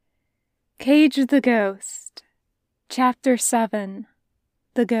Cage the Ghost, Chapter 7,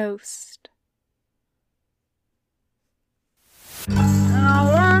 The Ghost. I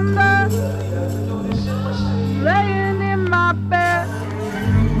wonder, laying in my bed,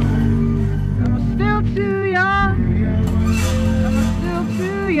 am I still too young? Am I still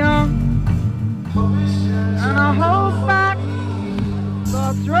too young? And I hold back,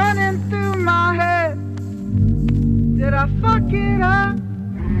 thoughts running through my head. Did I fuck it up?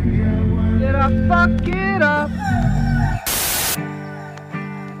 Did I fuck it up?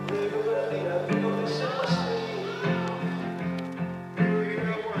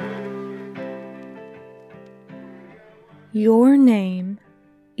 Your name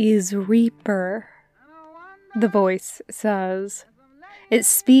is Reaper, the voice says. It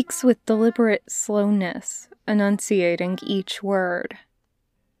speaks with deliberate slowness, enunciating each word.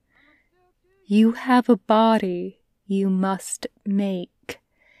 You have a body you must make,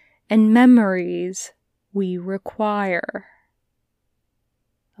 and memories we require.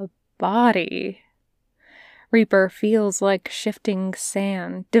 A body. Reaper feels like shifting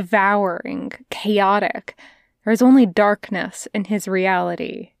sand, devouring, chaotic. There is only darkness in his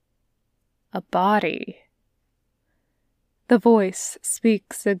reality. A body. The voice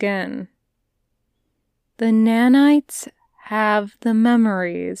speaks again. The nanites have the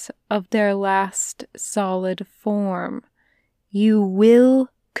memories of their last solid form. You will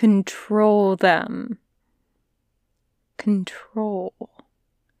control them. Control.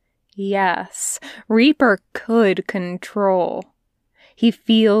 Yes, Reaper could control. He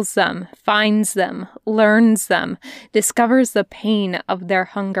feels them, finds them, learns them, discovers the pain of their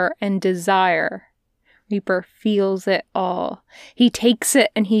hunger and desire. Reaper feels it all. He takes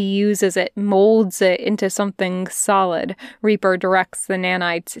it and he uses it, molds it into something solid. Reaper directs the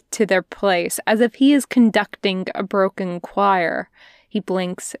nanites to their place, as if he is conducting a broken choir. He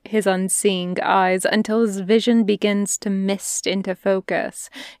blinks his unseeing eyes until his vision begins to mist into focus.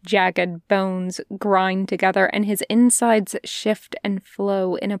 Jagged bones grind together and his insides shift and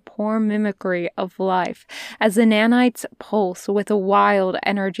flow in a poor mimicry of life as the nanites pulse with a wild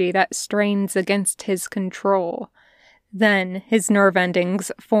energy that strains against his control. Then his nerve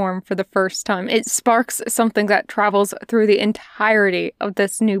endings form for the first time. It sparks something that travels through the entirety of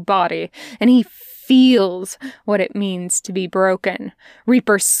this new body, and he feels what it means to be broken.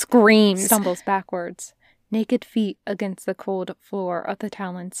 Reaper screams, stumbles backwards, naked feet against the cold floor of the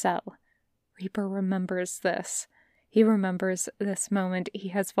Talon cell. Reaper remembers this. He remembers this moment he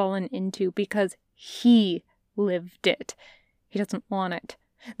has fallen into because he lived it. He doesn't want it.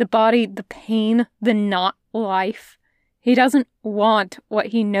 The body, the pain, the not life. He doesn't want what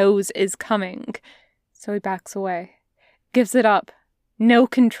he knows is coming. So he backs away, gives it up. No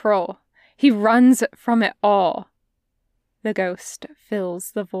control. He runs from it all. The ghost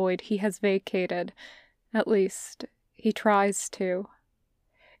fills the void he has vacated. At least, he tries to.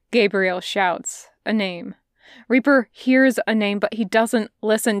 Gabriel shouts a name. Reaper hears a name, but he doesn't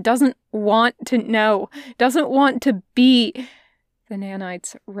listen, doesn't want to know, doesn't want to be. The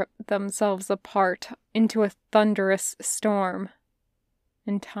nanites rip themselves apart into a thunderous storm,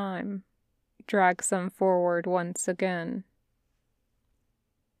 and time drags them forward once again.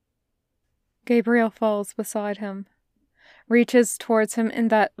 Gabriel falls beside him, reaches towards him in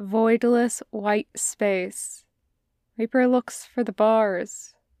that voidless white space. Reaper looks for the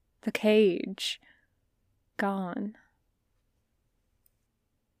bars, the cage. Gone.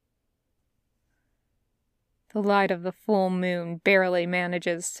 The light of the full moon barely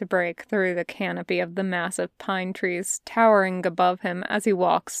manages to break through the canopy of the massive pine trees towering above him as he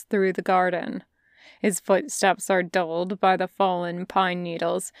walks through the garden. His footsteps are dulled by the fallen pine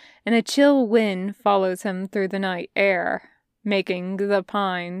needles, and a chill wind follows him through the night air, making the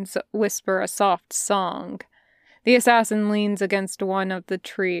pines whisper a soft song. The assassin leans against one of the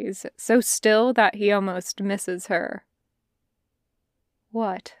trees, so still that he almost misses her.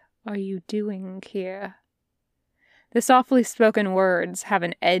 What are you doing here? The softly spoken words have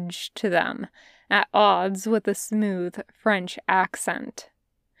an edge to them, at odds with the smooth French accent.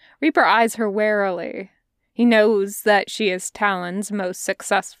 Reaper eyes her warily. He knows that she is Talon's most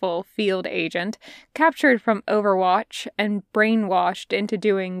successful field agent, captured from Overwatch and brainwashed into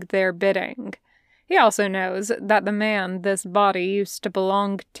doing their bidding. He also knows that the man this body used to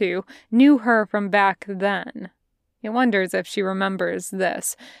belong to knew her from back then. He wonders if she remembers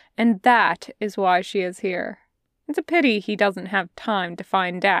this, and that is why she is here. It's a pity he doesn't have time to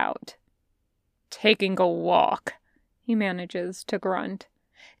find out. Taking a walk, he manages to grunt.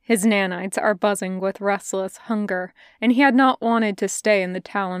 His nanites are buzzing with restless hunger, and he had not wanted to stay in the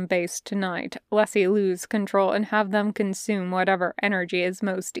Talon base tonight, lest he lose control and have them consume whatever energy is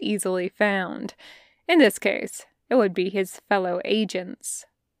most easily found. In this case, it would be his fellow agents.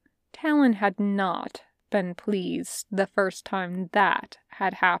 Talon had not been pleased the first time that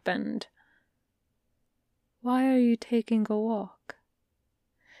had happened. "Why are you taking a walk?"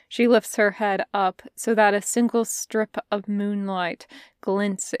 She lifts her head up so that a single strip of moonlight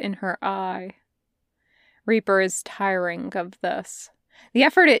glints in her eye. Reaper is tiring of this. The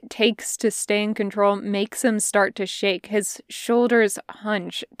effort it takes to stay in control makes him start to shake, his shoulders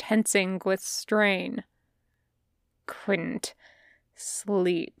hunch, tensing with strain. Couldn't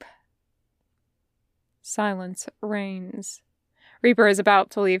sleep. Silence reigns. Reaper is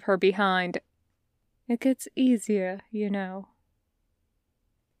about to leave her behind. "It gets easier, you know."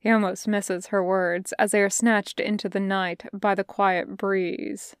 He almost misses her words as they are snatched into the night by the quiet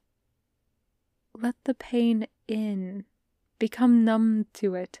breeze. "Let the pain in. Become numb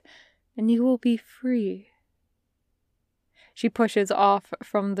to it, and you will be free." She pushes off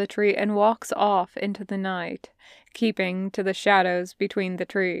from the tree and walks off into the night, keeping to the shadows between the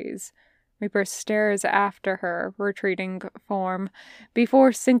trees. Reaper stares after her retreating form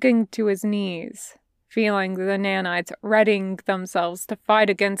before sinking to his knees, feeling the nanites readying themselves to fight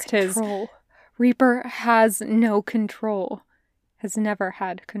against control. Reaper has no control, has never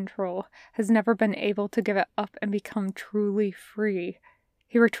had control, has never been able to give it up and become truly free.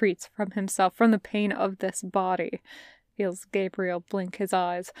 He retreats from himself, from the pain of this body. Feels Gabriel blink his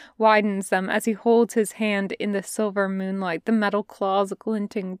eyes, widens them as he holds his hand in the silver moonlight, the metal claws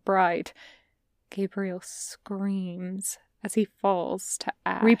glinting bright. Gabriel screams as he falls to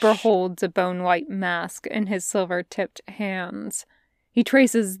ash. Reaper holds a bone-white mask in his silver-tipped hands. He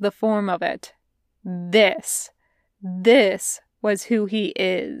traces the form of it. This was who he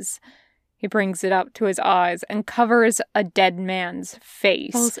is. He brings it up to his eyes and covers a dead man's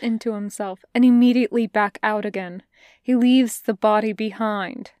face. Falls into himself and immediately back out again. He leaves the body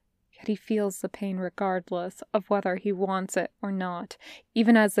behind. Yet he feels the pain regardless of whether he wants it or not,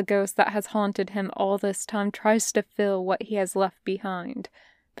 even as the ghost that has haunted him all this time tries to fill what he has left behind.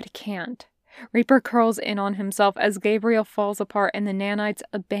 But he can't. Reaper curls in on himself as Gabriel falls apart and the nanites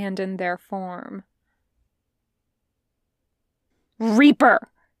abandon their form. "Reaper!"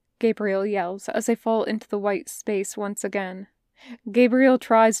 Gabriel yells as they fall into the white space once again. Gabriel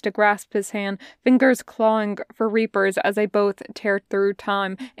tries to grasp his hand, fingers clawing for Reaper's as they both tear through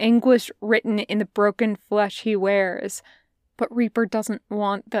time, anguish written in the broken flesh he wears. But Reaper doesn't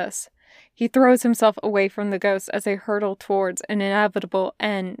want this. He throws himself away from the ghosts as they hurtle towards an inevitable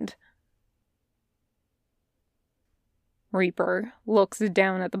end. Reaper looks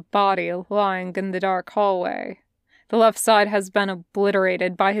down at the body lying in the dark hallway. The left side has been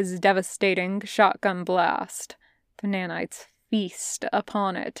obliterated by his devastating shotgun blast. The nanites feast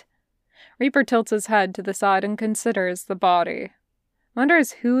upon it. Reaper tilts his head to the side and considers the body.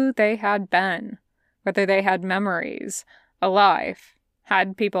 Wonders who they had been, whether they had memories, a life.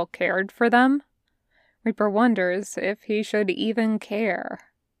 Had people cared for them? Reaper wonders if he should even care.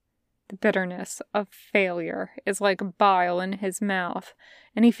 The bitterness of failure is like bile in his mouth,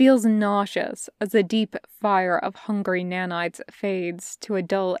 and he feels nauseous as the deep fire of hungry nanites fades to a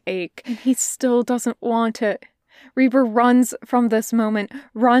dull ache, and he still doesn't want it. Reaper runs from this moment,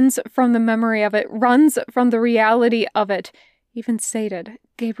 runs from the memory of it, runs from the reality of it. Even sated,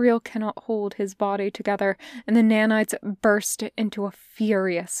 Gabriel cannot hold his body together, and the nanites burst into a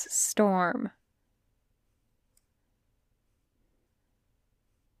furious storm.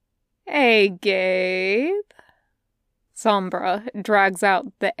 "Hey, Gabe." Sombra drags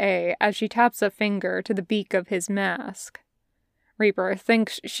out the A as she taps a finger to the beak of his mask. Reaper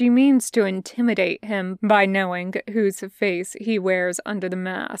thinks she means to intimidate him by knowing whose face he wears under the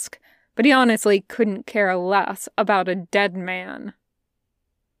mask, but he honestly couldn't care less about a dead man.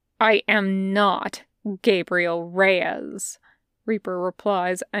 "I am not Gabriel Reyes," Reaper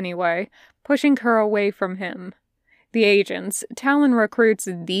replies anyway, pushing her away from him. The agents Talon recruits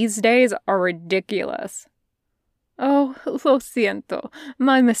these days are ridiculous. "Oh, lo siento,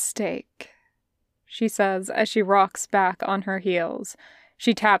 my mistake," she says as she rocks back on her heels.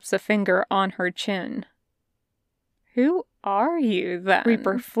 She taps a finger on her chin. "Who are you, then?"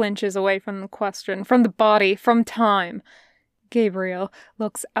 Reaper flinches away from the question, from the body, from time. Gabriel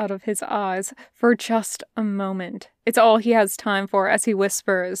looks out of his eyes for just a moment. It's all he has time for as he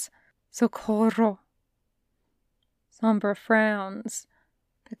whispers, "Socorro." Sombra frowns,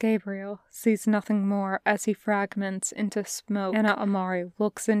 but Gabriel sees nothing more as he fragments into smoke. Anna Amari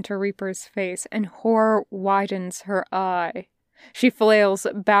looks into Reaper's face, and horror widens her eye. She flails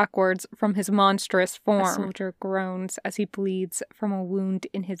backwards from his monstrous form. The soldier groans as he bleeds from a wound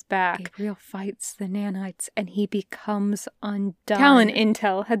in his back. Gabriel fights the nanites, and he becomes undone. Talon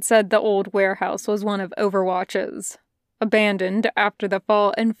Intel had said the old warehouse was one of Overwatch's, abandoned after the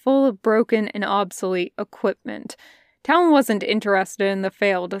fall and full of broken and obsolete equipment. Talon wasn't interested in the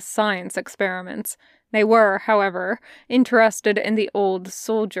failed science experiments. They were, however, interested in the old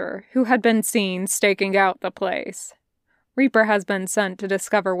soldier who had been seen staking out the place. Reaper has been sent to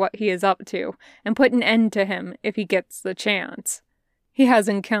discover what he is up to and put an end to him if he gets the chance. He has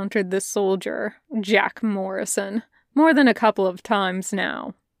encountered the soldier, Jack Morrison, more than a couple of times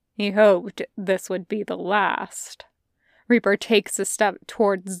now. He hoped this would be the last. Reaper takes a step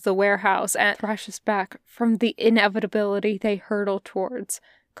towards the warehouse and thrashes back from the inevitability they hurtle towards,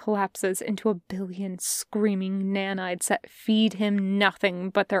 collapses into a billion screaming nanites that feed him nothing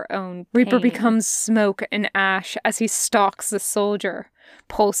but their own pain. Reaper becomes smoke and ash as he stalks the soldier.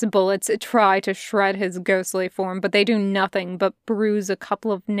 Pulse bullets try to shred his ghostly form, but they do nothing but bruise a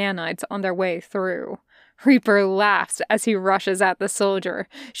couple of nanites on their way through. Reaper laughs as he rushes at the soldier,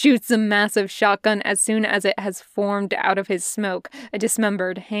 shoots the massive shotgun as soon as it has formed out of his smoke, a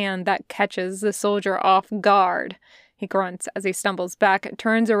dismembered hand that catches the soldier off guard. He grunts as he stumbles back,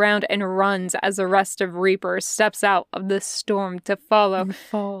 turns around, and runs as the rest of Reaper steps out of the storm to follow and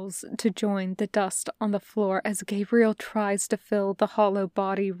falls to join the dust on the floor as Gabriel tries to fill the hollow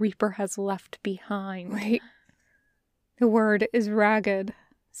body Reaper has left behind. Wait. The word is ragged,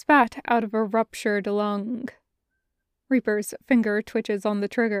 spat out of a ruptured lung. Reaper's finger twitches on the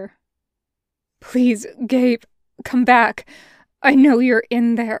trigger. "Please, Gabe, come back. I know you're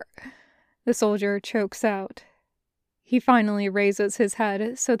in there," the soldier chokes out. He finally raises his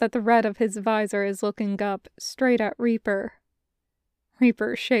head so that the red of his visor is looking up, straight at Reaper.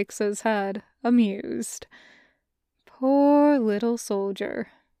 Reaper shakes his head, amused. "Poor little soldier.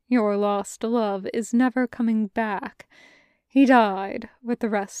 Your lost love is never coming back. He died with the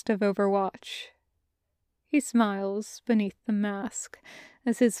rest of Overwatch." He smiles beneath the mask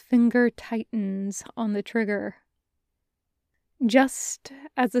as his finger tightens on the trigger. Just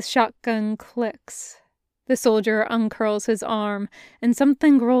as the shotgun clicks, the soldier uncurls his arm, and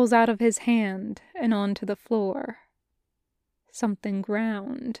something rolls out of his hand and onto the floor. Something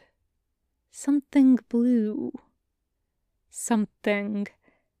round. Something blue. Something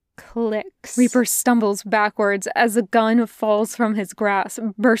clicks. Reaper stumbles backwards as the gun falls from his grasp,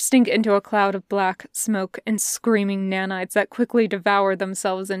 bursting into a cloud of black smoke and screaming nanites that quickly devour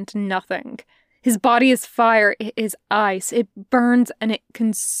themselves into nothing. His body is fire, it is ice, it burns and it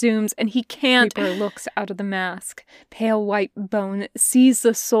consumes, and he can't. Reaper looks out of the mask. Pale white bone sees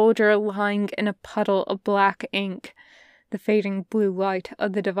the soldier lying in a puddle of black ink. The fading blue light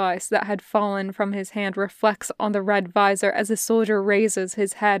of the device that had fallen from his hand reflects on the red visor as the soldier raises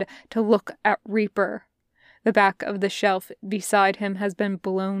his head to look at Reaper. The back of the shelf beside him has been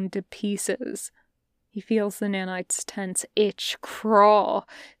blown to pieces. He feels the nanites tense, itch, crawl,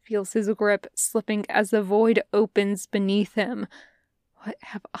 feels his grip slipping as the void opens beneath him. What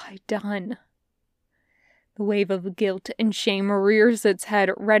have I done? The wave of guilt and shame rears its head,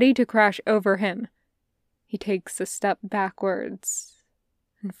 ready to crash over him. He takes a step backwards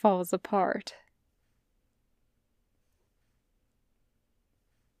and falls apart.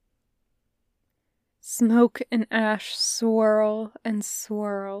 Smoke and ash swirl and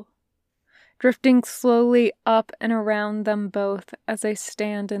swirl, drifting slowly up and around them both as they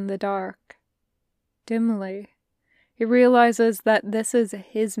stand in the dark. Dimly, he realizes that this is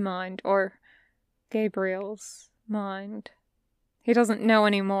his mind, or Gabriel's mind. He doesn't know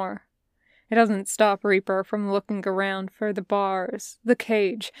anymore. It doesn't stop Reaper from looking around for the bars, the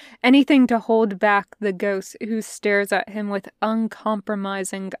cage, anything to hold back the ghost who stares at him with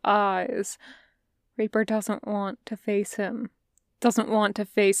uncompromising eyes. Reaper doesn't want to face him. Doesn't want to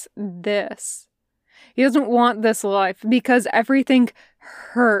face this. He doesn't want this life because everything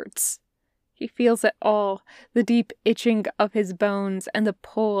hurts. He feels it all, the deep itching of his bones and the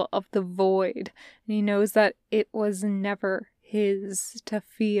pull of the void, and he knows that it was never his to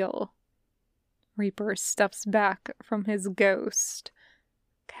feel. Reaper steps back from his ghost,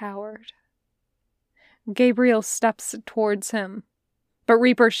 coward. Gabriel steps towards him, but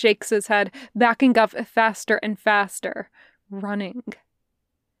Reaper shakes his head, backing up faster and faster. Running.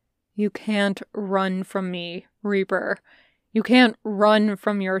 You can't run from me, Reaper. You can't run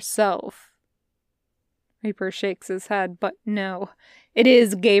from yourself. Reaper shakes his head, but no. It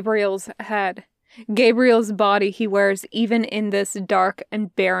is Gabriel's head. Gabriel's body he wears even in this dark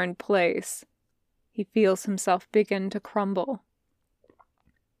and barren place. He feels himself begin to crumble.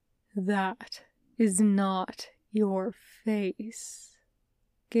 That is not Your face,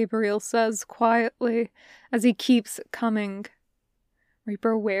 Gabriel says quietly as he keeps coming.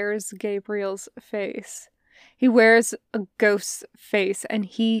 Reaper wears Gabriel's face. He wears a ghost's face, and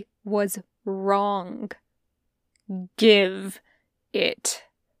he was wrong. Give it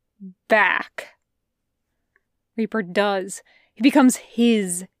back. Reaper does. He becomes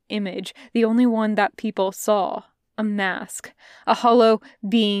his image, the only one that people saw. A mask, a hollow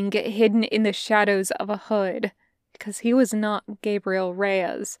being hidden in the shadows of a hood. Because he was not Gabriel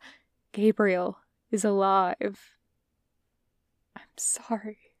Reyes. Gabriel is alive. I'm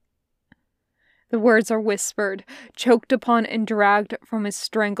sorry. The words are whispered, choked upon and dragged from his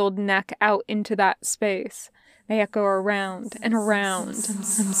strangled neck out into that space. They echo around and around. I'm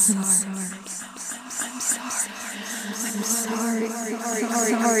sorry.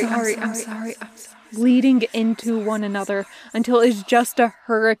 I'm sorry. Bleeding into one another until it's just a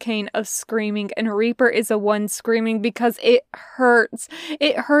hurricane of screaming, and Reaper is the one screaming because it hurts.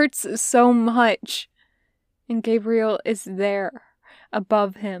 It hurts so much. And Gabriel is there,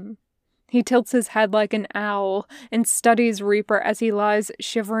 above him. He tilts his head like an owl and studies Reaper as he lies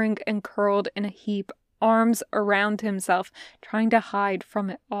shivering and curled in a heap, arms around himself, trying to hide from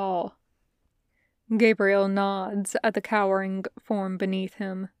it all. Gabriel nods at the cowering form beneath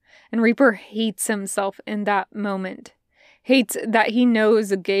him, and Reaper hates himself in that moment. Hates that he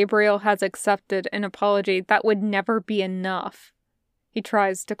knows Gabriel has accepted an apology that would never be enough. He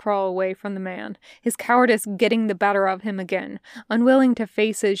tries to crawl away from the man, his cowardice getting the better of him again, unwilling to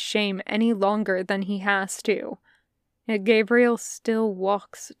face his shame any longer than he has to. Yet Gabriel still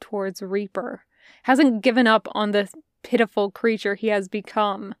walks towards Reaper, hasn't given up on the pitiful creature he has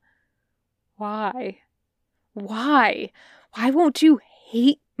become. Why? Why? Why won't you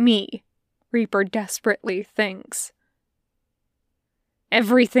hate me? Reaper desperately thinks.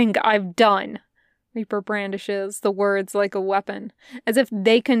 Everything I've done. Reaper brandishes the words like a weapon, as if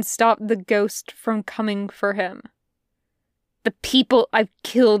they can stop the ghost from coming for him. The people I've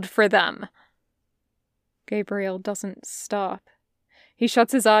killed for them. Gabriel doesn't stop. He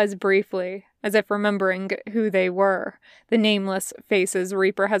shuts his eyes briefly, as if remembering who they were, the nameless faces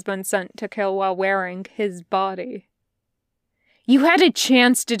Reaper has been sent to kill while wearing his body. You had a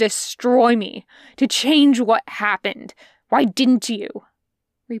chance to destroy me, to change what happened. Why didn't you?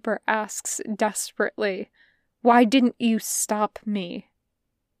 Reaper asks desperately. Why didn't you stop me?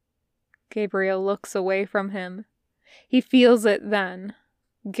 Gabriel looks away from him. He feels it then.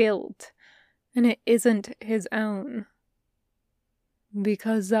 Guilt. And it isn't his own.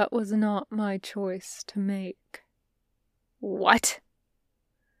 Because that was not my choice to make. What?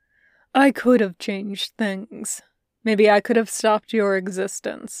 I could have changed things. Maybe I could have stopped your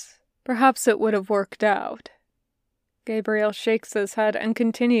existence. Perhaps it would have worked out. Gabriel shakes his head and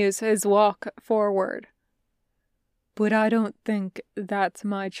continues his walk forward. But I don't think that's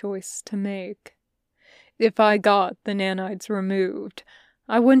my choice to make. If I got the nanites removed,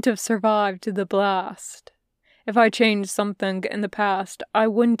 I wouldn't have survived the blast. If I changed something in the past, I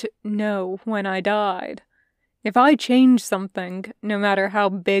wouldn't know when I died. If I changed something, no matter how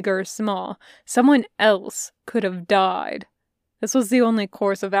big or small, someone else could have died. This was the only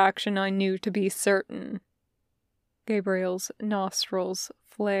course of action I knew to be certain. Gabriel's nostrils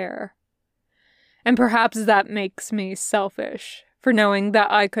flare. And perhaps that makes me selfish, for knowing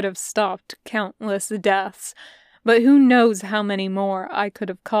that I could have stopped countless deaths, but who knows how many more I could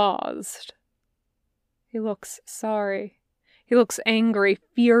have caused. He looks sorry. He looks angry,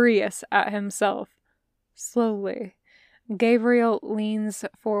 furious at himself. Slowly, Gabriel leans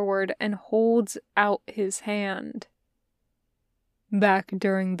forward and holds out his hand. Back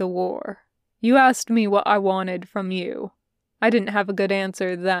during the war, you asked me what I wanted from you. I didn't have a good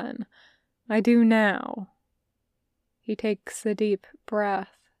answer then. I do now. He takes a deep breath.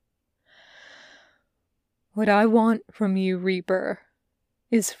 What I want from you, Reaper,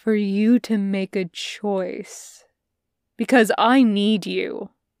 is for you to make a choice. Because I need you,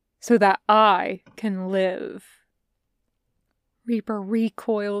 so that I can live. Reaper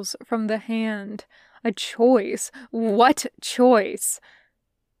recoils from the hand. A choice? What choice?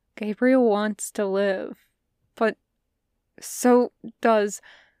 Gabriel wants to live, but so does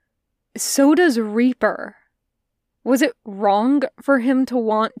Reaper. Was it wrong for him to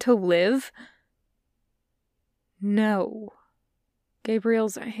want to live? No.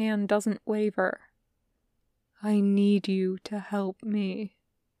 Gabriel's hand doesn't waver. I need you to help me,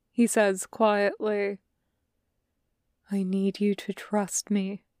 he says quietly. I need you to trust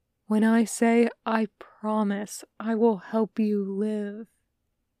me when I say I promise I will help you live.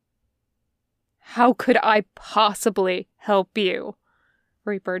 How could I possibly help you?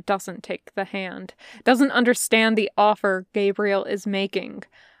 Reaper doesn't take the hand, doesn't understand the offer Gabriel is making.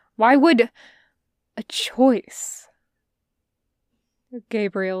 Why would a choice?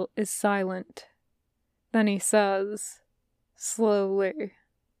 Gabriel is silent. Then he says, slowly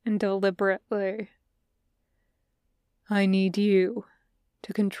and deliberately, I need you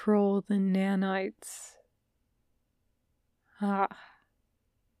to control the nanites. Ah,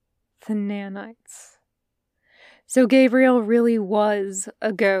 the nanites. So Gabriel really was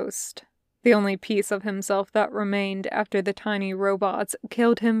a ghost, the only piece of himself that remained after the tiny robots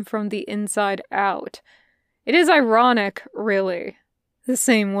killed him from the inside out. It is ironic, really. The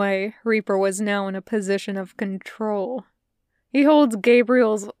same way Reaper was now in a position of control. He holds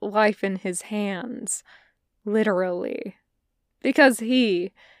Gabriel's life in his hands, literally, because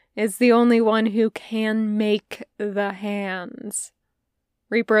he is the only one who can make the hands.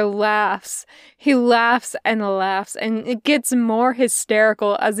 Reaper laughs. He laughs, and it gets more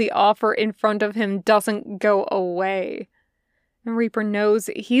hysterical as the offer in front of him doesn't go away. And Reaper knows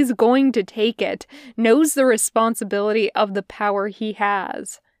he's going to take it, knows the responsibility of the power he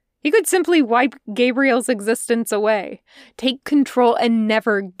has. He could simply wipe Gabriel's existence away, take control and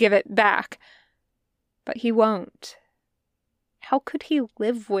never give it back. But he won't. How could he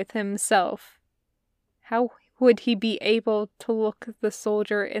live with himself? How would he be able to look the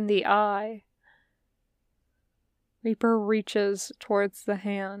soldier in the eye? Reaper reaches towards the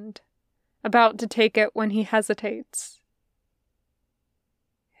hand, about to take it when he hesitates.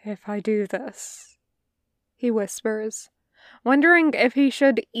 If I do this, he whispers, wondering if he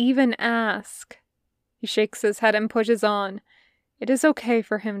should even ask. He shakes his head and pushes on. It is okay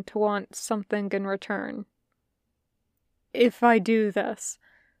for him to want something in return. If I do this,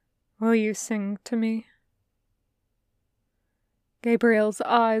 will you sing to me? Gabriel's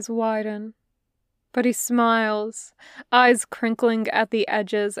eyes widen, but he smiles, eyes crinkling at the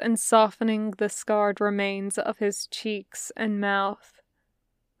edges and softening the scarred remains of his cheeks and mouth.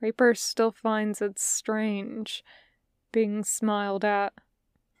 Reaper still finds it strange, being smiled at.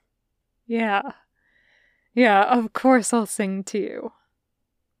 Yeah, of course I'll sing to you,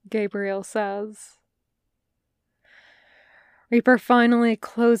 Gabriel says. Reaper finally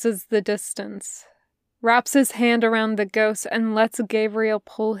closes the distance, wraps his hand around the ghost and lets Gabriel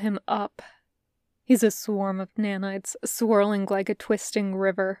pull him up. He's a swarm of nanites, swirling like a twisting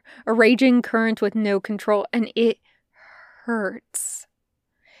river, a raging current with no control, and it hurts.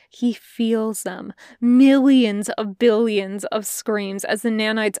 He feels them, millions of billions of screams as the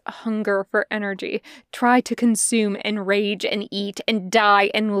nanites hunger for energy, try to consume and rage and eat and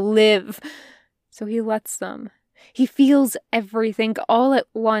die and live. So he lets them. He feels everything all at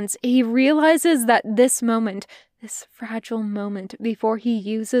once. He realizes that this moment, this fragile moment before he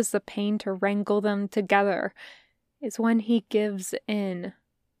uses the pain to wrangle them together, is when he gives in.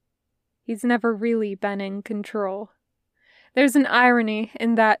 He's never really been in control. There's an irony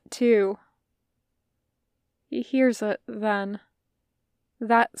in that, too. He hears it then.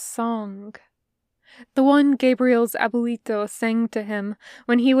 That song. The one Gabriel's abuelito sang to him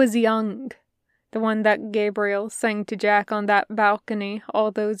when he was young. The one that Gabriel sang to Jack on that balcony all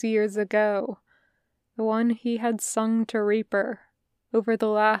those years ago. The one he had sung to Reaper over the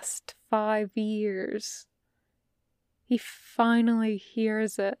last 5 years. He finally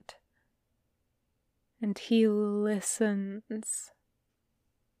hears it. And he listens.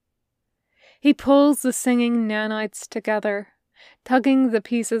 He pulls the singing nanites together, tugging the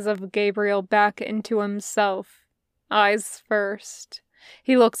pieces of Gabriel back into himself, eyes first.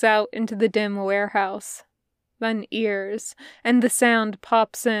 He looks out into the dim warehouse, then ears, and the sound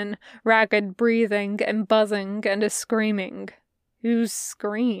pops in, ragged breathing and buzzing and a screaming. Whose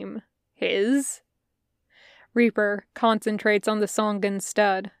scream? His? Reaper concentrates on the song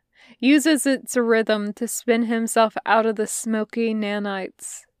instead, uses its rhythm to spin himself out of the smoky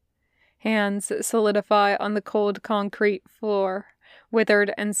nanites. Hands solidify on the cold concrete floor,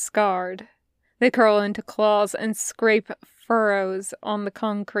 withered and scarred. They curl into claws and scrape furrows on the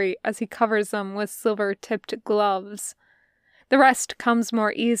concrete as he covers them with silver-tipped gloves. The rest comes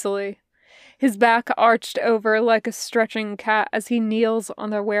more easily, his back arched over like a stretching cat as he kneels on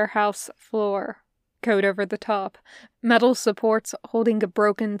the warehouse floor, coat over the top, metal supports holding a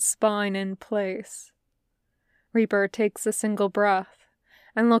broken spine in place. Reaper takes a single breath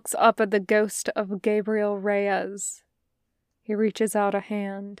and looks up at the ghost of Gabriel Reyes. He reaches out a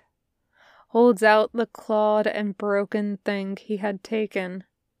hand, holds out the clawed and broken thing he had taken,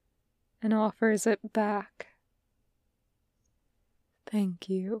 and offers it back. "Thank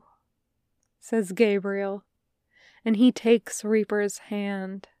you," says Gabriel, and he takes Reaper's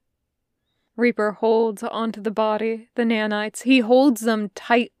hand. Reaper holds onto the body, the nanites. He holds them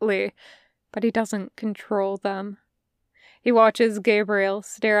tightly, but he doesn't control them. He watches Gabriel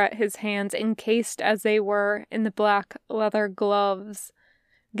stare at his hands, encased as they were in the black leather gloves.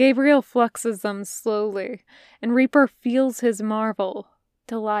 Gabriel flexes them slowly, and Reaper feels his marvel,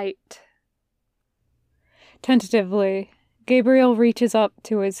 delight. Tentatively, Gabriel reaches up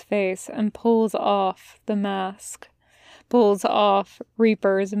to his face and pulls off the mask. Pulls off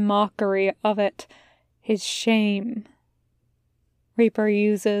Reaper's mockery of it, his shame. Reaper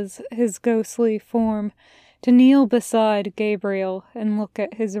uses his ghostly form to kneel beside Gabriel and look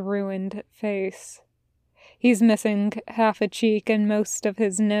at his ruined face. He's missing half a cheek and most of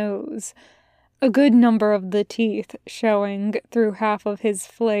his nose, a good number of the teeth showing through half of his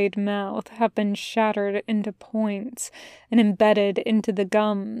flayed mouth have been shattered into points and embedded into the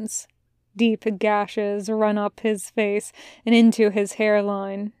gums. Deep gashes run up his face and into his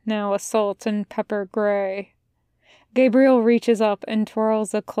hairline, now a salt and pepper gray. Gabriel reaches up and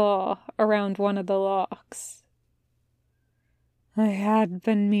twirls a claw around one of the locks. I had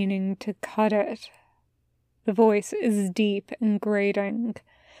been meaning to cut it. The voice is deep and grating,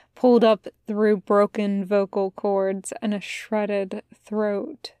 pulled up through broken vocal cords and a shredded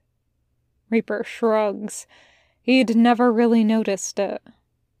throat. Reaper shrugs. He'd never really noticed it.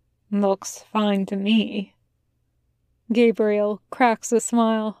 Looks fine to me. Gabriel cracks a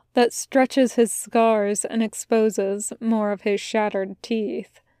smile that stretches his scars and exposes more of his shattered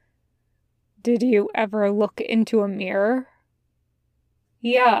teeth. Did you ever look into a mirror?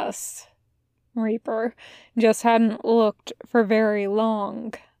 Yes. Reaper just hadn't looked for very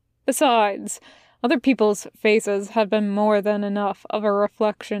long. Besides, other people's faces had been more than enough of a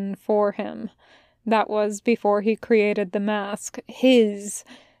reflection for him. That was before he created the mask. His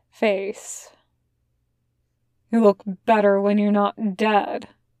face. You look better when you're not dead.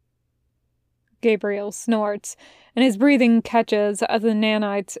 Gabriel snorts, and his breathing catches as the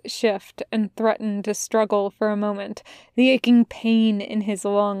nanites shift and threaten to struggle for a moment, the aching pain in his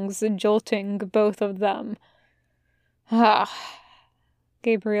lungs jolting both of them. Ah,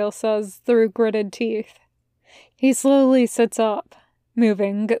 Gabriel says through gritted teeth. He slowly sits up,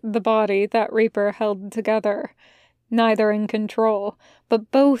 moving the body that Reaper held together, neither in control, but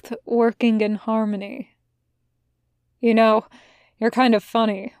both working in harmony. You know, you're kind of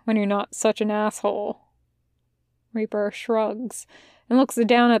funny when you're not such an asshole. Reaper shrugs and looks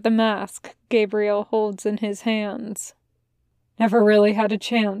down at the mask Gabriel holds in his hands. Never really had a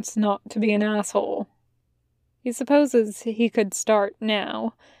chance not to be an asshole. He supposes he could start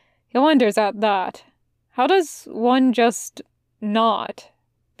now. He wonders at that. How does one just not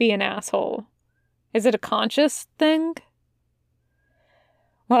be an asshole? Is it a conscious thing?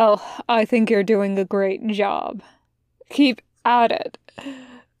 Well, I think you're doing a great job. Keep at it.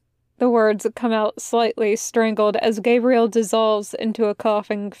 The words come out slightly strangled as Gabriel dissolves into a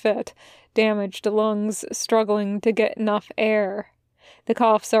coughing fit, damaged lungs struggling to get enough air. The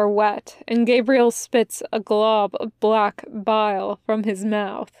coughs are wet, and Gabriel spits a glob of black bile from his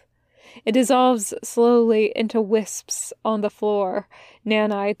mouth. It dissolves slowly into wisps on the floor,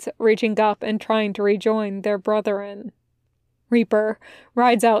 nanites reaching up and trying to rejoin their brethren. Reaper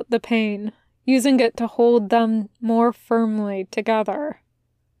rides out the pain, using it to hold them more firmly together.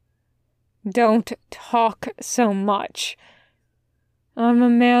 Don't talk so much. I'm a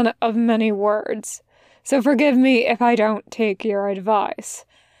man of many words, so forgive me if I don't take your advice.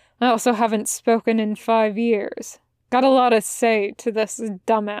 I also haven't spoken in 5 years. Got a lot to say to this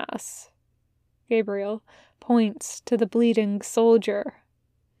dumbass. Gabriel points to the bleeding soldier.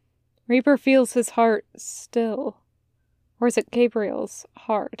 Reaper feels his heart still. Or is it Gabriel's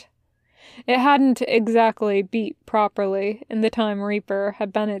heart? It hadn't exactly beat properly in the time Reaper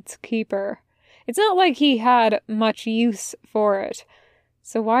had been its keeper. It's not like he had much use for it.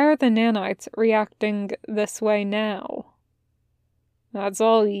 So why are the nanites reacting this way now? That's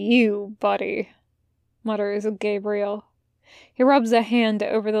all you, buddy, mutters Gabriel. He rubs a hand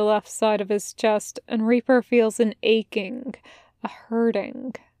over the left side of his chest, and Reaper feels an aching, a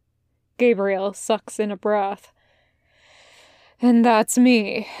hurting. Gabriel sucks in a breath. And that's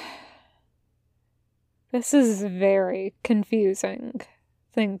me. This is very confusing,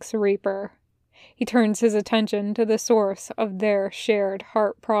 thinks Reaper. He turns his attention to the source of their shared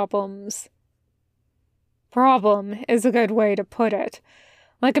heart problems. Problem is a good way to put it.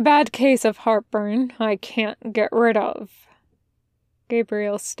 Like a bad case of heartburn I can't get rid of.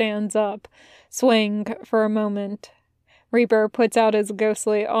 Gabriel stands up, swaying for a moment. Reaper puts out his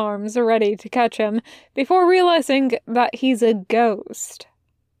ghostly arms, ready to catch him, before realizing that he's a ghost.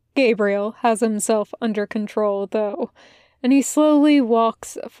 Gabriel has himself under control, though, and he slowly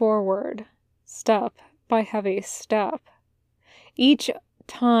walks forward, step by heavy step. Each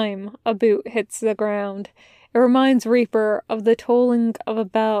time a boot hits the ground, it reminds Reaper of the tolling of a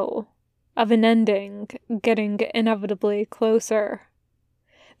bell, of an ending getting inevitably closer.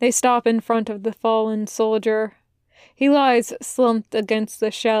 They stop in front of the fallen soldier. He lies slumped against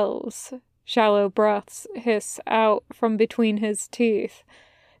the shelves. Shallow breaths hiss out from between his teeth.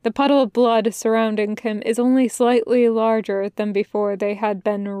 The puddle of blood surrounding him is only slightly larger than before they had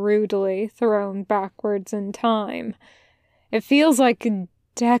been rudely thrown backwards in time. It feels like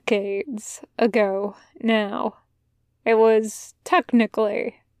decades ago now. It was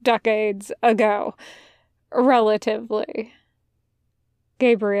technically decades ago. Relatively.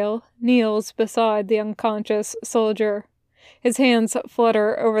 Gabriel kneels beside the unconscious soldier. His hands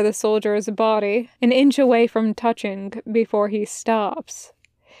flutter over the soldier's body, an inch away from touching before he stops.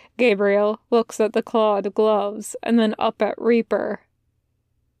 Gabriel looks at the clawed gloves and then up at Reaper.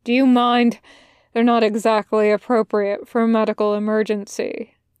 "Do you mind? They're not exactly appropriate for a medical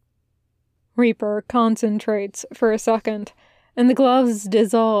emergency." Reaper concentrates for a second, and the gloves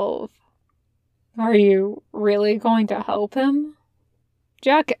dissolve. "Are you really going to help him?"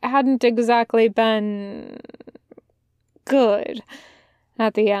 Jack hadn't exactly been good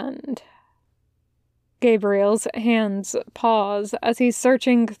at the end. Gabriel's hands pause as he's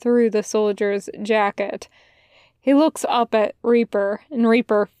searching through the soldier's jacket. He looks up at Reaper, and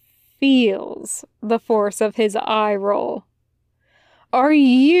Reaper feels the force of his eye roll. "Are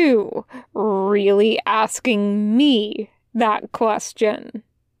you really asking me that question?"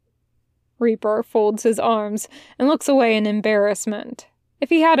 Reaper folds his arms and looks away in embarrassment. If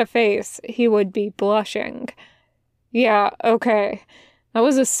he had a face, he would be blushing. "Yeah, okay. That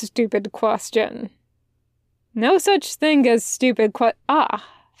was a stupid question." "No such thing as stupid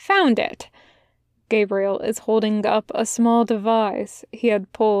found it." Gabriel is holding up a small device he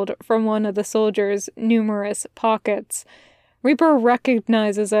had pulled from one of the soldier's numerous pockets. Reaper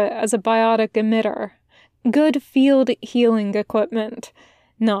recognizes it as a biotic emitter. Good field healing equipment.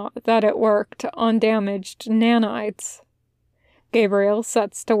 Not that it worked on damaged nanites. Gabriel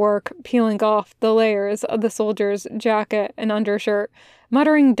sets to work peeling off the layers of the soldier's jacket and undershirt,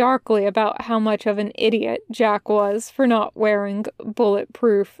 muttering darkly about how much of an idiot Jack was for not wearing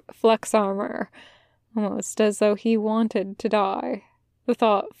bulletproof flex armor, almost as though he wanted to die. The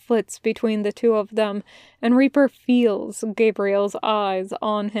thought flits between the two of them, and Reaper feels Gabriel's eyes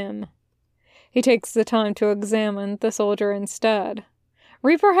on him. He takes the time to examine the soldier instead.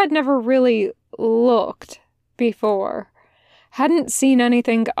 Reaper had never really looked before. Hadn't seen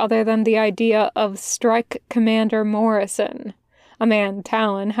anything other than the idea of Strike Commander Morrison, a man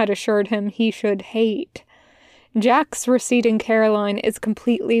Talon had assured him he should hate. Jack's receding hairline is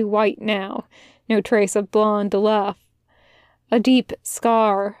completely white now, no trace of blonde left. A deep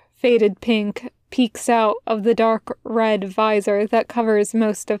scar, faded pink, peeks out of the dark red visor that covers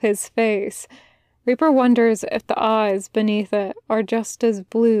most of his face. Reaper wonders if the eyes beneath it are just as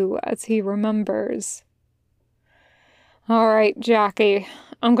blue as he remembers. "All right, Jackie,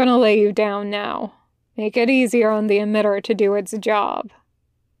 I'm gonna lay you down now. Make it easier on the emitter to do its job."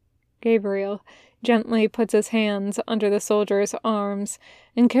 Gabriel gently puts his hands under the soldier's arms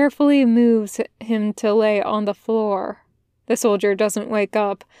and carefully moves him to lay on the floor. The soldier doesn't wake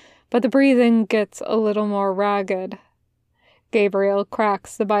up, but the breathing gets a little more ragged. Gabriel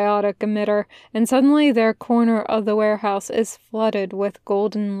cracks the biotic emitter, and suddenly their corner of the warehouse is flooded with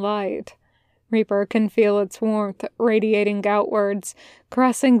golden light. Reaper can feel its warmth radiating outwards,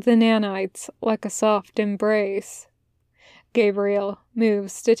 caressing the nanites like a soft embrace. Gabriel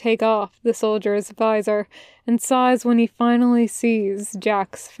moves to take off the soldier's visor and sighs when he finally sees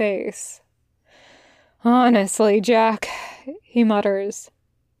Jack's face. "Honestly, Jack," he mutters,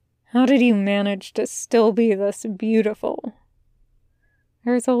 "how did you manage to still be this beautiful?"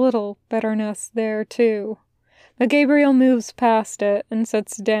 There's a little bitterness there, too. But Gabriel moves past it and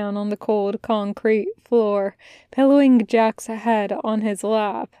sits down on the cold concrete floor, pillowing Jack's head on his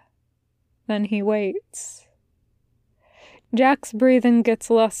lap. Then he waits. Jack's breathing gets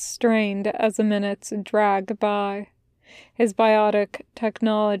less strained as the minutes drag by. His biotic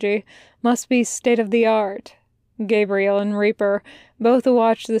technology must be state-of-the-art. Gabriel and Reaper both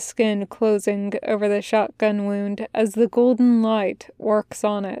watch the skin closing over the shotgun wound as the golden light works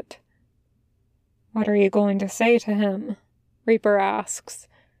on it. "What are you going to say to him?" Reaper asks.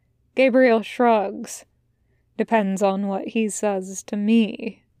 Gabriel shrugs. "Depends on what he says to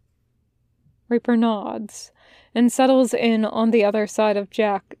me." Reaper nods and settles in on the other side of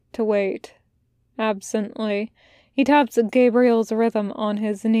Jack to wait. Absently, he taps Gabriel's rhythm on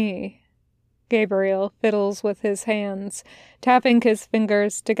his knee. Gabriel fiddles with his hands, tapping his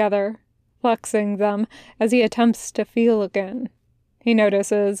fingers together, flexing them as he attempts to feel again. He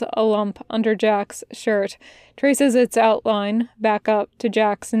notices a lump under Jack's shirt, traces its outline back up to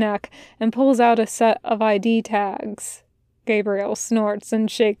Jack's neck, and pulls out a set of ID tags. Gabriel snorts and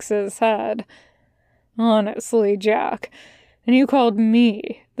shakes his head. Honestly, Jack, and you called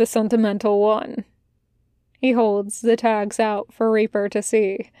me the sentimental one. He holds the tags out for Reaper to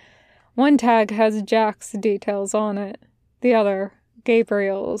see. One tag has Jack's details on it, the other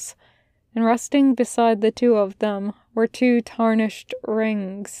Gabriel's, and resting beside the two of them were two tarnished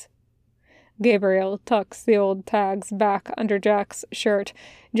rings. Gabriel tucks the old tags back under Jack's shirt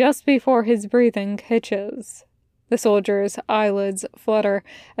just before his breathing hitches. The soldier's eyelids flutter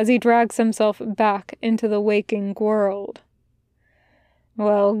as he drags himself back into the waking world.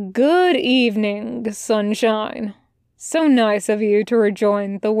 Well, good evening, sunshine. So nice of you to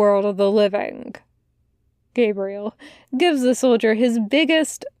rejoin the world of the living. Gabriel gives the soldier his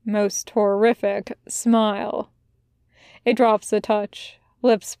biggest, most horrific smile. It drops a touch,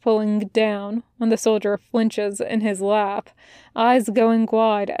 lips pulling down when the soldier flinches in his lap, eyes going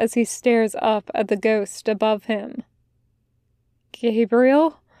wide as he stares up at the ghost above him.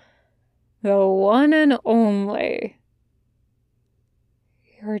 Gabriel? The one and only.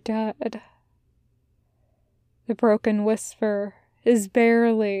 You're dead. The broken whisper is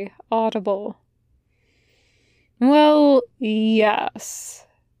barely audible. Well, yes.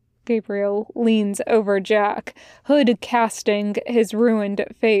 Gabriel leans over Jack, hood casting his ruined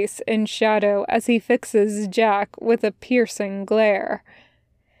face in shadow as he fixes Jack with a piercing glare.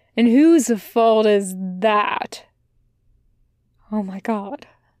 And whose fault is that? Oh my God.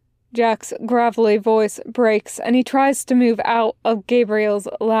 Jack's gravelly voice breaks and he tries to move out of Gabriel's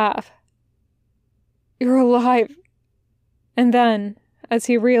laugh. You're alive. And then, as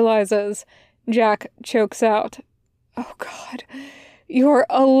he realizes, Jack chokes out. Oh God, you're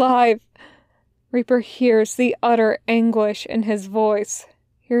alive. Reaper hears the utter anguish in his voice,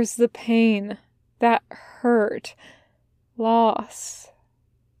 hears the pain, that hurt, loss.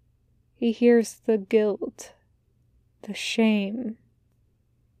 He hears the guilt, the shame.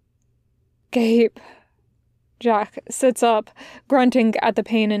 Gabe. Jack sits up, grunting at the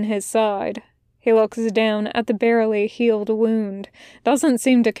pain in his side. He looks down at the barely healed wound, doesn't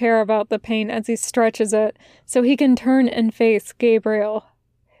seem to care about the pain as he stretches it, so he can turn and face Gabriel.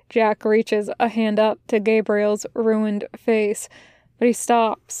 Jack reaches a hand up to Gabriel's ruined face, but he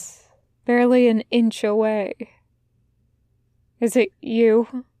stops, barely an inch away. Is it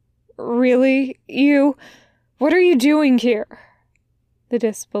you? Really? You? What are you doing here? The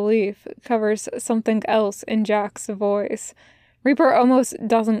disbelief covers something else in Jack's voice. Reaper almost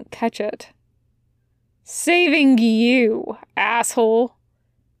doesn't catch it. Saving you, asshole.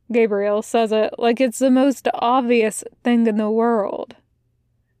 Gabriel says it like it's the most obvious thing in the world.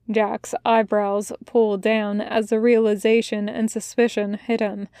 Jack's eyebrows pull down as the realization and suspicion hit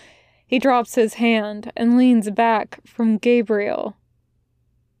him. He drops his hand and leans back from Gabriel.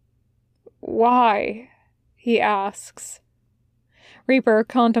 Why? He asks. Reaper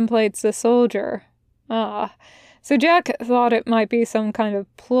contemplates the soldier. So Jack thought it might be some kind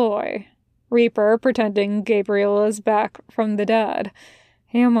of ploy. Reaper pretending Gabriel is back from the dead.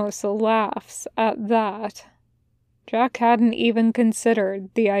 He almost laughs at that. Jack hadn't even considered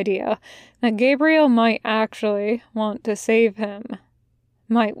the idea that Gabriel might actually want to save him.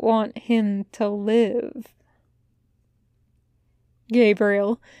 Might want him to live.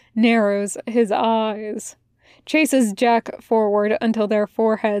 Gabriel narrows his eyes, chases Jack forward until their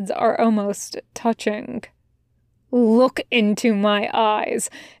foreheads are almost touching. Look into my eyes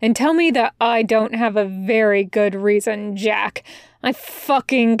and tell me that I don't have a very good reason, Jack. I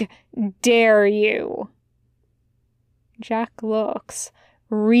fucking dare you. Jack looks,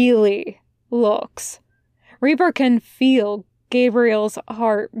 really looks. Reaper can feel Gabriel's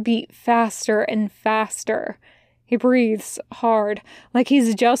heart beat faster and faster. He breathes hard, like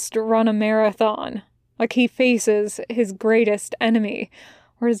he's just run a marathon, like he faces his greatest enemy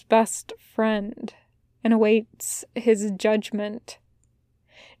or his best friend and awaits his judgment.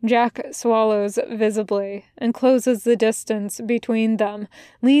 Jack swallows visibly and closes the distance between them,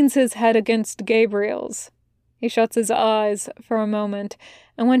 leans his head against Gabriel's. He shuts his eyes for a moment,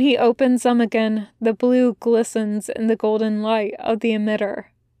 and when he opens them again, the blue glistens in the golden light of the emitter.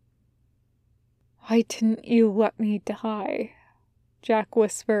 Why didn't you let me die? Jack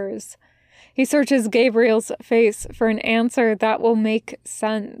whispers. He searches Gabriel's face for an answer that will make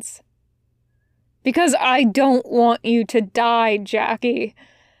sense. Because I don't want you to die, Jackie.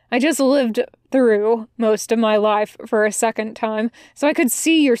 I just lived through most of my life for a second time, so I could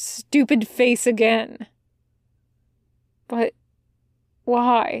see your stupid face again. But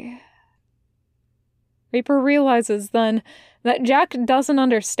why? Reaper realizes then that Jack doesn't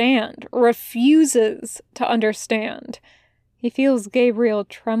understand, refuses to understand. He feels Gabriel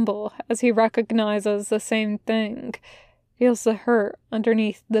tremble as he recognizes the same thing, feels the hurt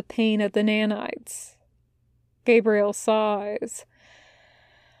underneath the pain of the nanites. Gabriel sighs.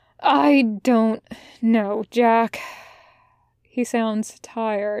 I don't know, Jack. He sounds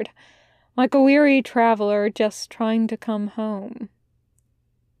tired, like a weary traveler just trying to come home.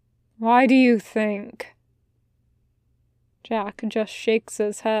 Why do you think? Jack just shakes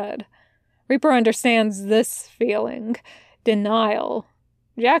his head. Reaper understands this feeling. Denial.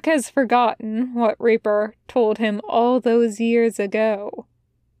 Jack has forgotten what Reaper told him all those years ago.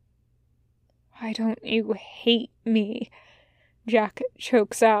 Why don't you hate me? Jack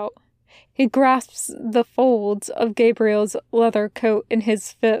chokes out. He grasps the folds of Gabriel's leather coat in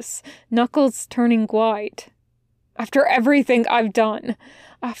his fists, knuckles turning white. After everything I've done,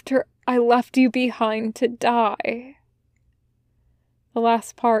 after I left you behind to die. The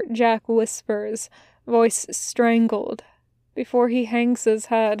last part Jack whispers, voice strangled, before he hangs his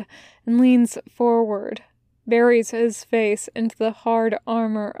head and leans forward, buries his face into the hard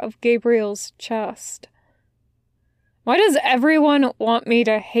armor of Gabriel's chest. Why does everyone want me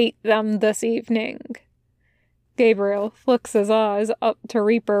to hate them this evening? Gabriel flicks his eyes up to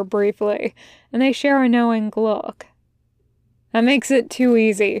Reaper briefly, and they share a knowing look. That makes it too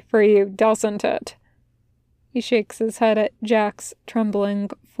easy for you, doesn't it? He shakes his head at Jack's trembling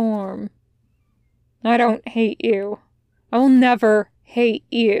form. I don't hate you. I will never hate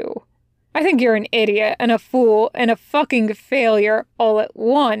you. I think you're an idiot and a fool and a fucking failure all at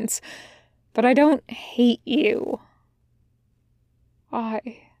once, but I don't hate you. Why?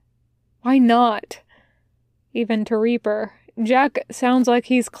 Why not? Even to Reaper, Jack sounds like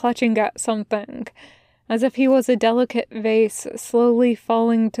he's clutching at something, as if he was a delicate vase slowly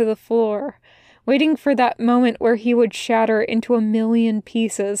falling to the floor, waiting for that moment where he would shatter into a million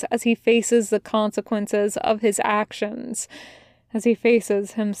pieces as he faces the consequences of his actions, as he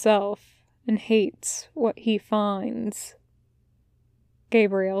faces himself and hates what he finds.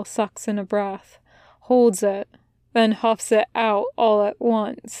 Gabriel sucks in a breath, holds it, then huffs it out all at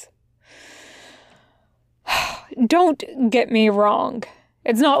once. Don't get me wrong.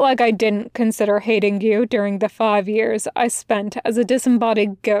 It's not like I didn't consider hating you during the 5 years I spent as a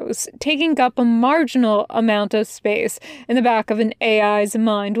disembodied ghost, taking up a marginal amount of space in the back of an AI's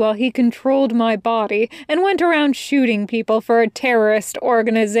mind while he controlled my body and went around shooting people for a terrorist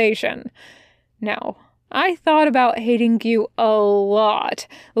organization. No, I thought about hating you a lot.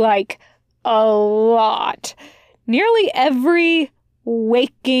 Like, a lot. Nearly every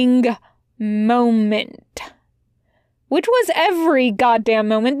waking moment. Which was every goddamn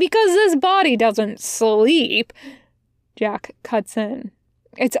moment because this body doesn't sleep. Jack cuts in.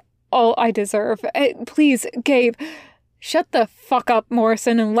 It's all I deserve. Please, Gabe, shut the fuck up,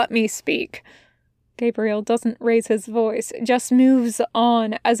 Morrison, and let me speak. Gabriel doesn't raise his voice, just moves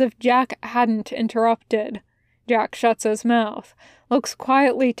on as if Jack hadn't interrupted. Jack shuts his mouth, looks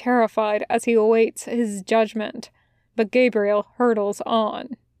quietly terrified as he awaits his judgment, but Gabriel hurtles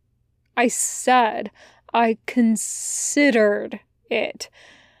on. I said I considered it.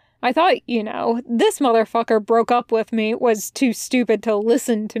 I thought, this motherfucker broke up with me, was too stupid to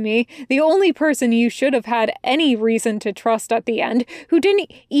listen to me, the only person you should have had any reason to trust at the end, who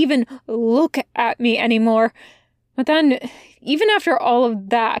didn't even look at me anymore. But then, even after all of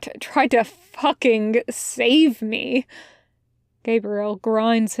that, tried to fucking save me. Gabriel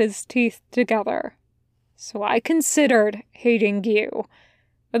grinds his teeth together. So I considered hating you.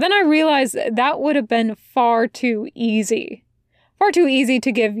 But then I realized that would have been far too easy. Far too easy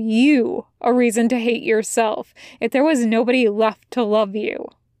to give you a reason to hate yourself if there was nobody left to love you.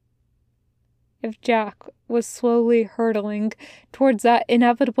 If Jack was slowly hurtling towards that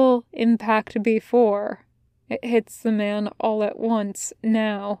inevitable impact before, it hits the man all at once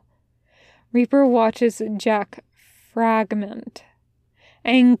now. Reaper watches Jack fragment.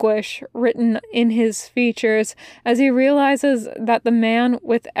 Anguish written in his features as he realizes that the man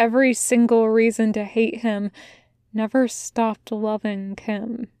with every single reason to hate him never stopped loving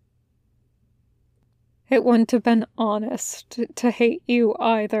him. It wouldn't have been honest to hate you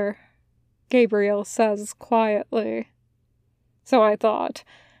either, Gabriel says quietly. So I thought,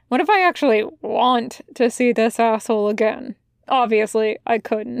 what if I actually want to see this asshole again? Obviously, I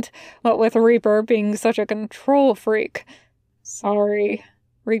couldn't, what with Reaper being such a control freak. Sorry,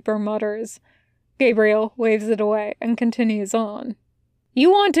 Reaper mutters. Gabriel waves it away and continues on. You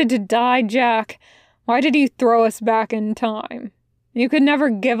wanted to die, Jack. Why did you throw us back in time? You could never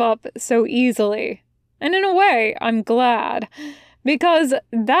give up so easily. And in a way, I'm glad. because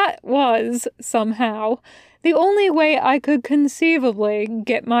that was, somehow, the only way I could conceivably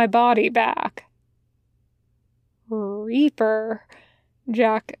get my body back. Reaper,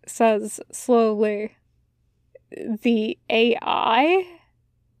 Jack says slowly. The AI?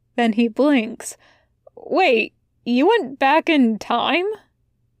 Then he blinks. Wait, you went back in time?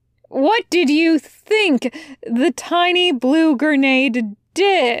 What did you think the tiny blue grenade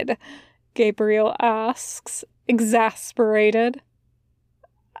did? Gabriel asks, exasperated.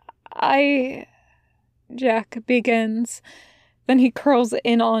 Jack begins. Then he curls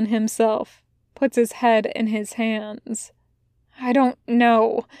in on himself, puts his head in his hands. I don't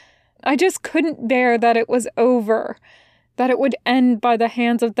know. I just couldn't bear that it was over, that it would end by the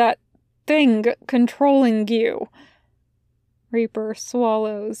hands of that thing controlling you. Reaper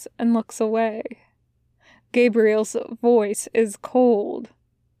swallows and looks away. Gabriel's voice is cold.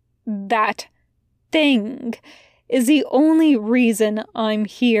 That thing is the only reason I'm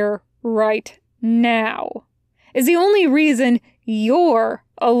here right now. Is the only reason you're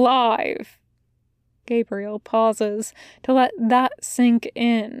alive. Gabriel pauses to let that sink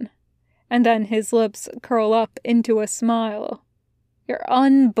in, and then his lips curl up into a smile. You're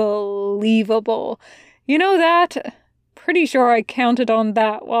unbelievable. You know that? Pretty sure I counted on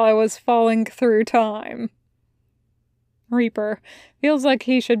that while I was falling through time. Reaper feels like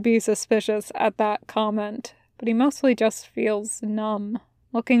he should be suspicious at that comment, but he mostly just feels numb,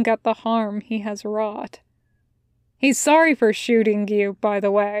 looking at the harm he has wrought. He's sorry for shooting you, by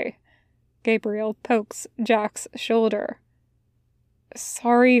the way. Gabriel pokes Jack's shoulder.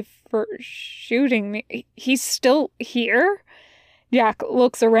 Sorry for shooting me? He's still here? Jack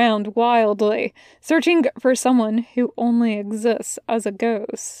looks around wildly, searching for someone who only exists as a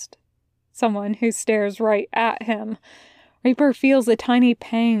ghost. Someone who stares right at him. Reaper feels a tiny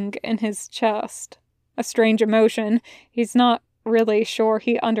pang in his chest. A strange emotion he's not really sure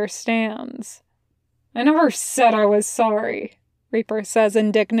he understands. I never said I was sorry, Reaper says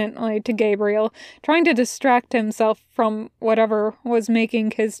indignantly to Gabriel, trying to distract himself from whatever was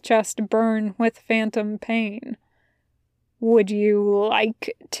making his chest burn with phantom pain. Would you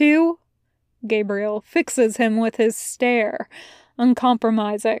like to? Gabriel fixes him with his stare,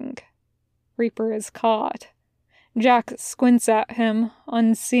 uncompromising. Reaper is caught. Jack squints at him,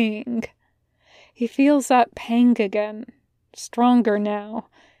 unseeing. He feels that pang again, stronger now.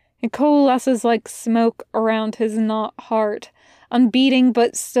 It coalesces like smoke around his not heart, unbeating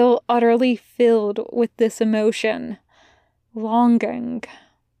but still utterly filled with this emotion. Longing.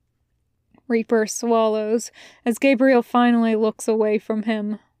 Reaper swallows as Gabriel finally looks away from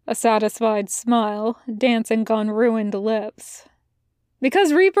him, a satisfied smile dancing on ruined lips.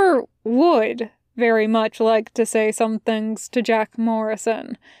 Because Reaper would very much like to say some things to Jack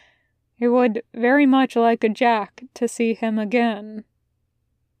Morrison. He would very much like Jack to see him again.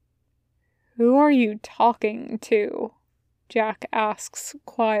 Who are you talking to? Jack asks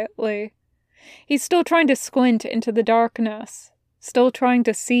quietly. He's still trying to squint into the darkness, still trying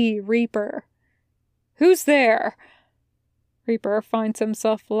to see Reaper. Who's there? Reaper finds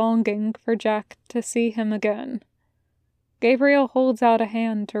himself longing for Jack to see him again. Gabriel holds out a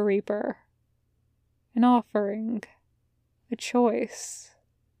hand to Reaper. An offering. A choice.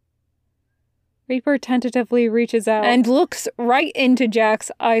 Reaper tentatively reaches out and looks right into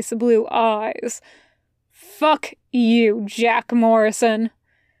Jack's ice blue eyes. Fuck you, Jack Morrison,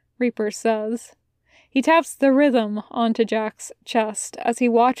 Reaper says. He taps the rhythm onto Jack's chest as he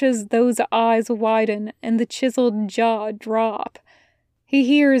watches those eyes widen and the chiseled jaw drop. He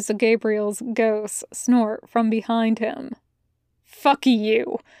hears Gabriel's ghost snort from behind him. Fuck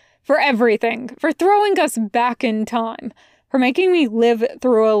you. For everything. For throwing us back in time. For making me live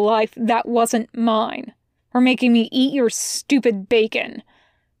through a life that wasn't mine. For making me eat your stupid bacon.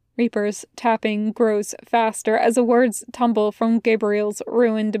 Reaper's tapping grows faster as the words tumble from Gabriel's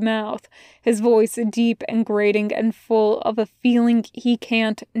ruined mouth, his voice deep and grating and full of a feeling he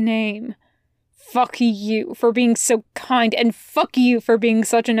can't name. Fuck you for being so kind, and fuck you for being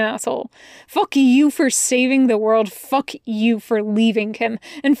such an asshole. Fuck you for saving the world, fuck you for leaving him,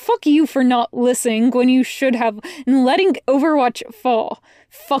 and fuck you for not listening when you should have and letting Overwatch fall.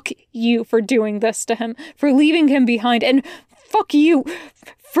 Fuck you for doing this to him, for leaving him behind, and fuck you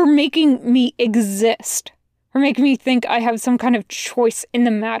for making me exist, for making me think I have some kind of choice in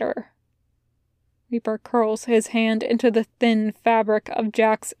the matter. Reaper curls his hand into the thin fabric of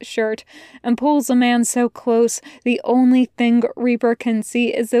Jack's shirt and pulls the man so close the only thing Reaper can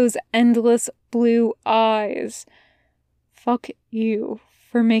see is those endless blue eyes. Fuck you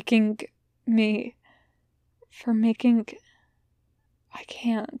for making me... I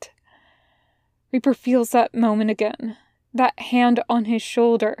can't. Reaper feels that moment again. That hand on his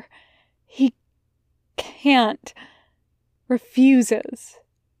shoulder. He can't. Refuses.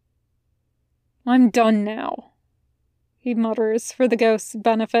 I'm done now, he mutters for the ghost's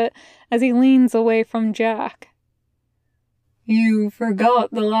benefit as he leans away from Jack. You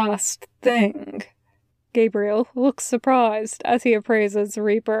forgot the last thing. Gabriel looks surprised as he appraises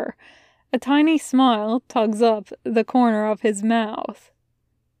Reaper. A tiny smile tugs up the corner of his mouth.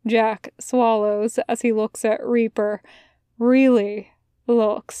 Jack swallows as he looks at Reaper. Really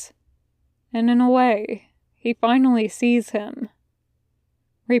looks. And in a way, he finally sees him.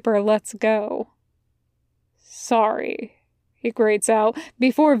 Reaper lets go. Sorry, he grates out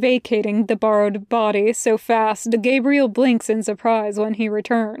before vacating the borrowed body so fast Gabriel blinks in surprise when he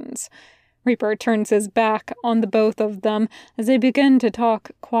returns. Reaper turns his back on the both of them as they begin to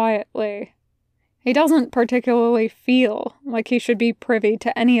talk quietly. He doesn't particularly feel like he should be privy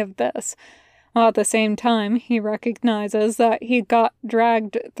to any of this, while at the same time he recognizes that he got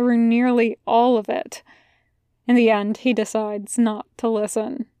dragged through nearly all of it. In the end, he decides not to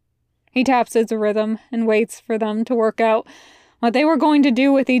listen. He taps his rhythm and waits for them to work out what they were going to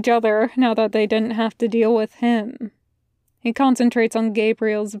do with each other now that they didn't have to deal with him. He concentrates on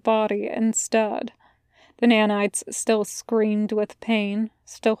Gabriel's body instead. The nanites still screamed with pain,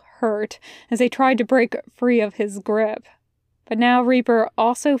 still hurt, as they tried to break free of his grip. But now Reaper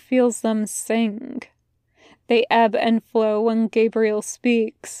also feels them sing. They ebb and flow when Gabriel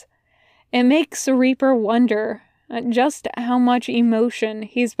speaks. It makes Reaper wonder at just how much emotion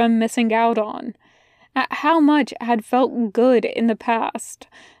he's been missing out on, at how much had felt good in the past,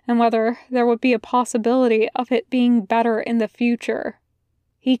 and whether there would be a possibility of it being better in the future.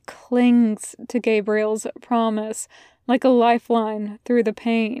 He clings to Gabriel's promise like a lifeline through the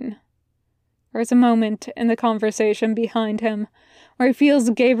pain. There's a moment in the conversation behind him where he feels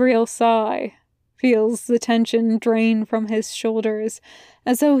Gabriel sigh, feels the tension drain from his shoulders,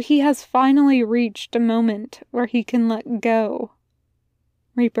 as though he has finally reached a moment where he can let go.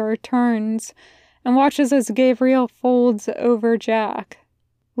 Reaper turns and watches as Gabriel folds over Jack,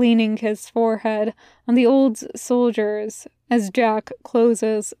 leaning his forehead on the old soldier's as Jack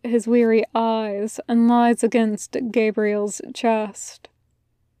closes his weary eyes and lies against Gabriel's chest.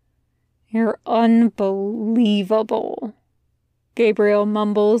 You're unbelievable, Gabriel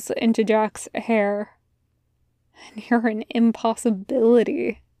mumbles into Jack's hair. And you're an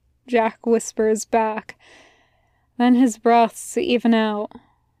impossibility, Jack whispers back. Then his breaths even out,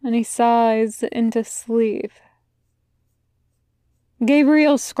 and he sighs into sleep.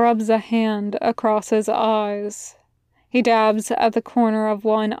 Gabriel scrubs a hand across his eyes. He dabs at the corner of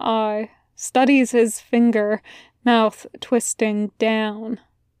one eye, studies his finger, mouth twisting down.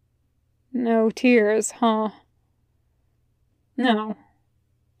 No tears, huh? No.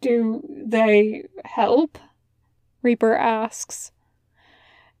 Do they help? Reaper asks.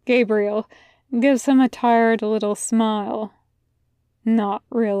 Gabriel gives him a tired little smile. Not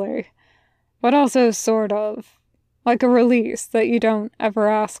really, but also sort of. Like a release that you don't ever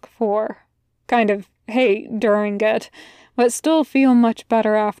ask for. Kind of hate during it, but still feel much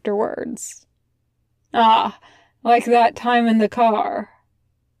better afterwards. Ah, like that time in the car.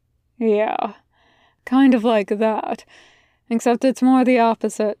 Yeah, kind of like that, except it's more the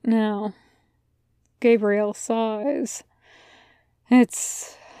opposite now. Gabriel sighs.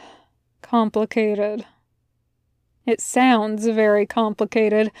 It's complicated. It sounds very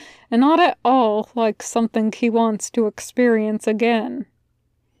complicated, and not at all like something he wants to experience again.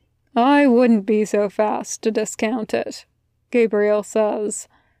 I wouldn't be so fast to discount it, Gabriel says.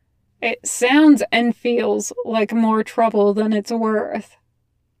 It sounds and feels like more trouble than it's worth.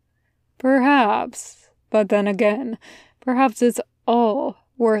 Perhaps, but then again, perhaps it's all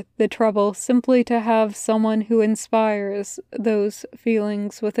worth the trouble simply to have someone who inspires those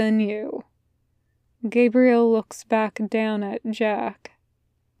feelings within you. Gabriel looks back down at Jack.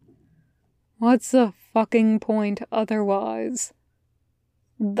 What's the fucking point otherwise?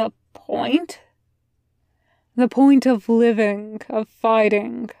 The point? The point of living, of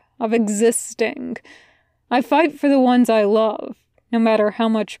fighting, of existing. I fight for the ones I love, no matter how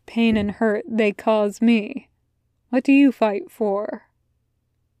much pain and hurt they cause me. What do you fight for?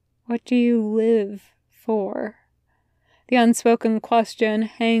 What do you live for? The unspoken question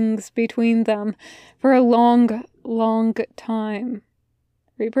hangs between them for a long, long time.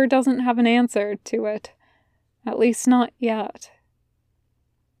 Reaper doesn't have an answer to it, at least not yet.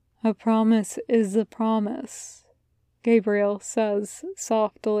 A promise is a promise, Gabriel says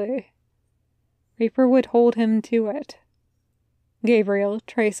softly. Reaper would hold him to it. Gabriel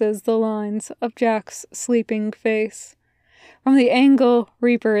traces the lines of Jack's sleeping face. From the angle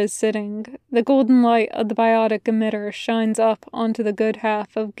Reaper is sitting, the golden light of the biotic emitter shines up onto the good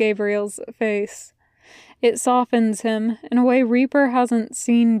half of Gabriel's face. It softens him in a way Reaper hasn't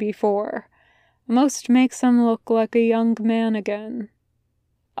seen before. Almost makes him look like a young man again.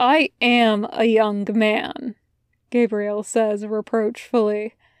 "I am a young man," Gabriel says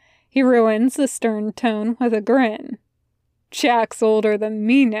reproachfully. He ruins the stern tone with a grin. "Jack's older than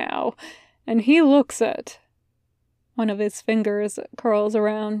me now, and he looks it." One of his fingers curls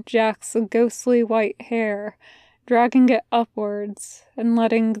around Jack's ghostly white hair, dragging it upwards and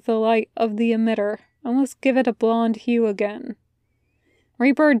letting the light of the emitter almost give it a blonde hue again.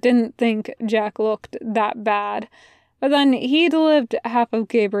 Reaper didn't think Jack looked that bad, but then he'd lived half of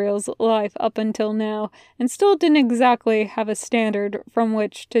Gabriel's life up until now and still didn't exactly have a standard from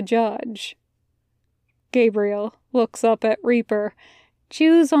which to judge. Gabriel looks up at Reaper,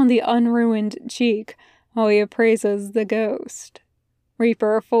 chews on the unruined cheek while he appraises the ghost.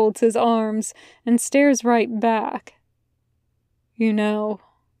 Reaper folds his arms and stares right back. "You know,"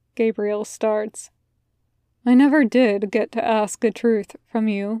 Gabriel starts, "I never did get to ask a truth from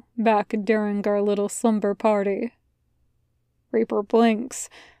you back during our little slumber party." Reaper blinks,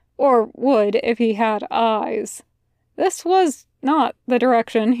 or would if he had eyes. This was not the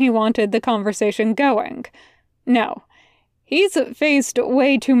direction he wanted the conversation going. No, he's faced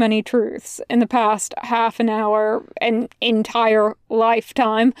way too many truths in the past half an hour, an entire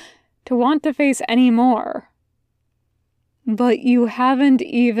lifetime, to want to face any more. "But you haven't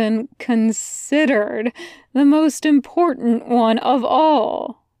even considered the most important one of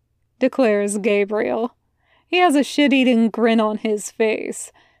all," declares Gabriel. He has a shit-eating grin on his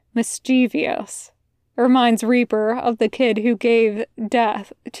face, mischievous. It reminds Reaper of the kid who gave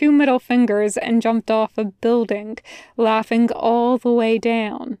Death 2 middle fingers and jumped off a building, laughing all the way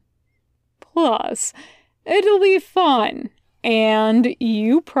down. "Plus, it'll be fun, and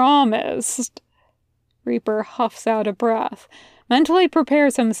you promised." Reaper huffs out a breath, mentally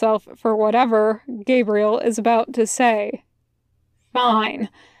prepares himself for whatever Gabriel is about to say. "Fine,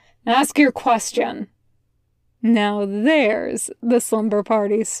 ask your question." "Now there's the slumber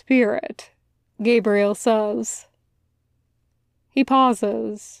party spirit," Gabriel says. He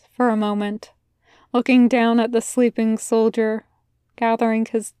pauses for a moment, looking down at the sleeping soldier, gathering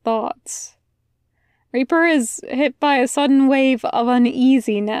his thoughts. Reaper is hit by a sudden wave of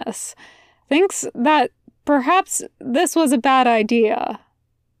uneasiness, thinks that perhaps this was a bad idea.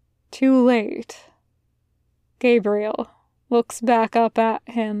 Too late. Gabriel looks back up at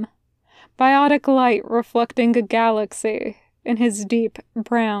him, biotic light reflecting a galaxy in his deep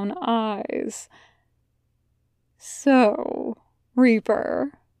brown eyes. "So,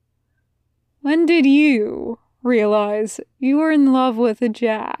 Reaper, when did you realize you were in love with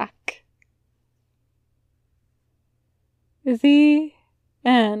Jack?" The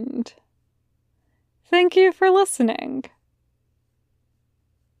end. Thank you for listening.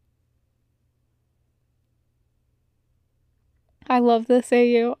 I love this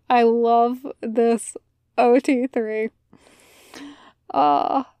AU. I love this OT3.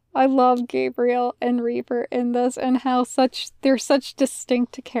 I love Gabriel and Reaper in this and how they're such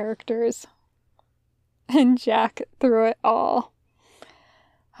distinct characters. And Jack through it all.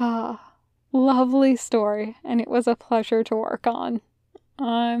 Lovely story, and it was a pleasure to work on.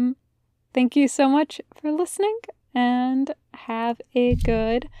 Thank you so much for listening, and have a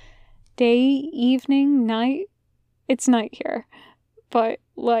good day, evening, night. It's night here, but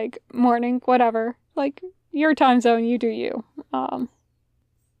like morning, whatever. Like your time zone, you do you.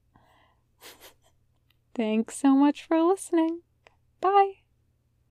 Thanks so much for listening. Bye.